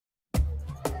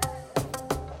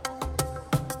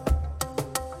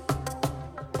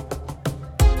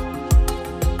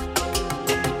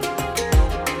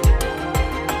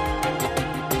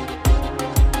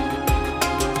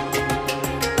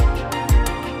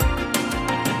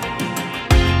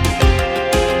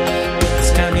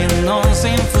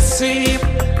se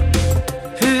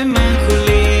hur människor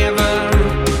lever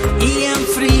i en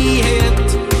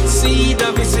frihet sida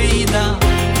vid sida.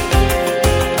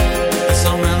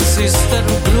 Som en syster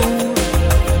och bror,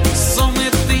 som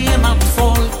ett enat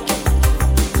folk.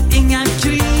 Inga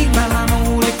krig mellan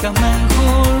olika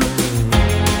människor.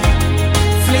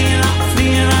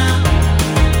 Flera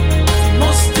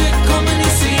måste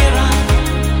kommunicera,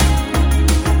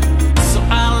 så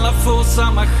alla får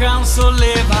samma chans att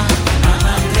leva. En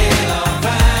annan del av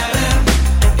världen,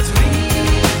 ett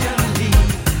rikare liv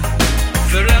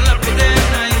för alla på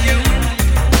denna jord.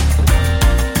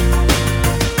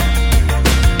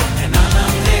 En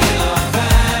annan del av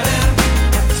världen,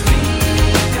 ett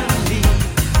rikare liv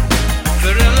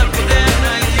för alla på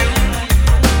denna jord.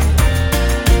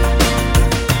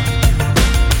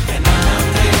 En annan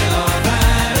del av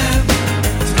världen,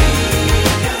 ett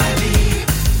rikare liv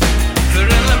för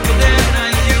alla på denna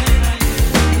jord.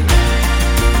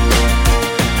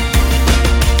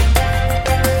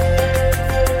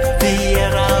 Vi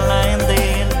är alla en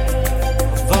del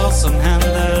av vad som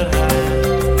händer här.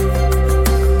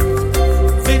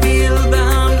 Vi vill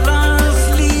behandlas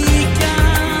lika.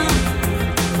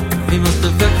 Vi måste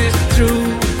faktiskt tro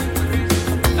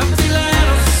att vi lär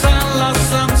oss alla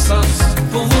samsas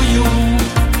på vår jord.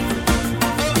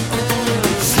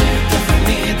 Sluta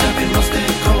förnedra, vi måste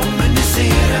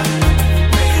kommunicera.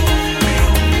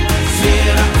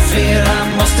 Flera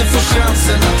måste få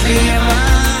chansen att leva.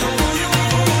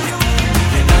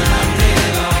 En annan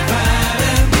del av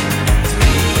världen, ett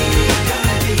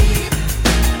rikare liv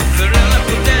för alla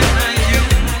på denna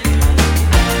jord.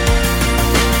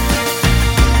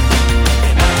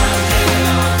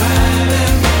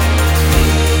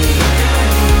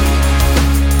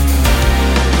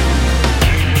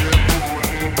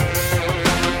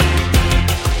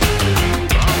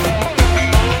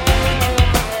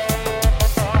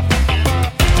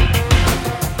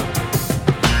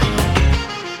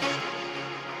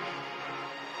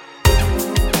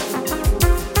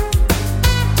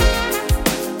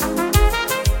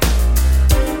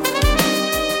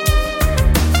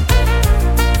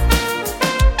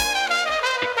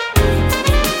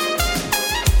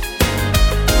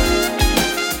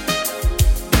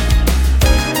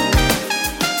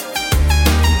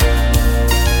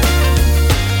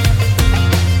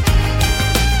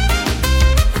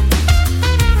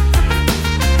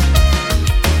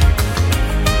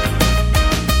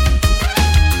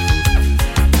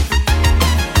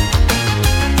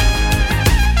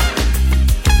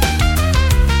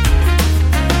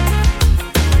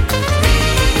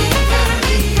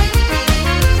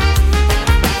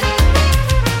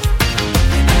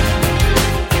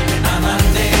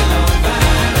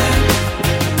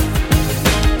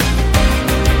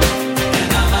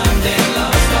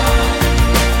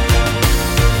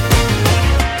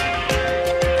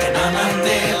 En annan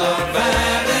del av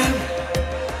världen,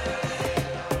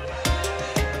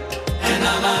 en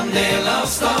annan del av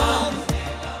stan.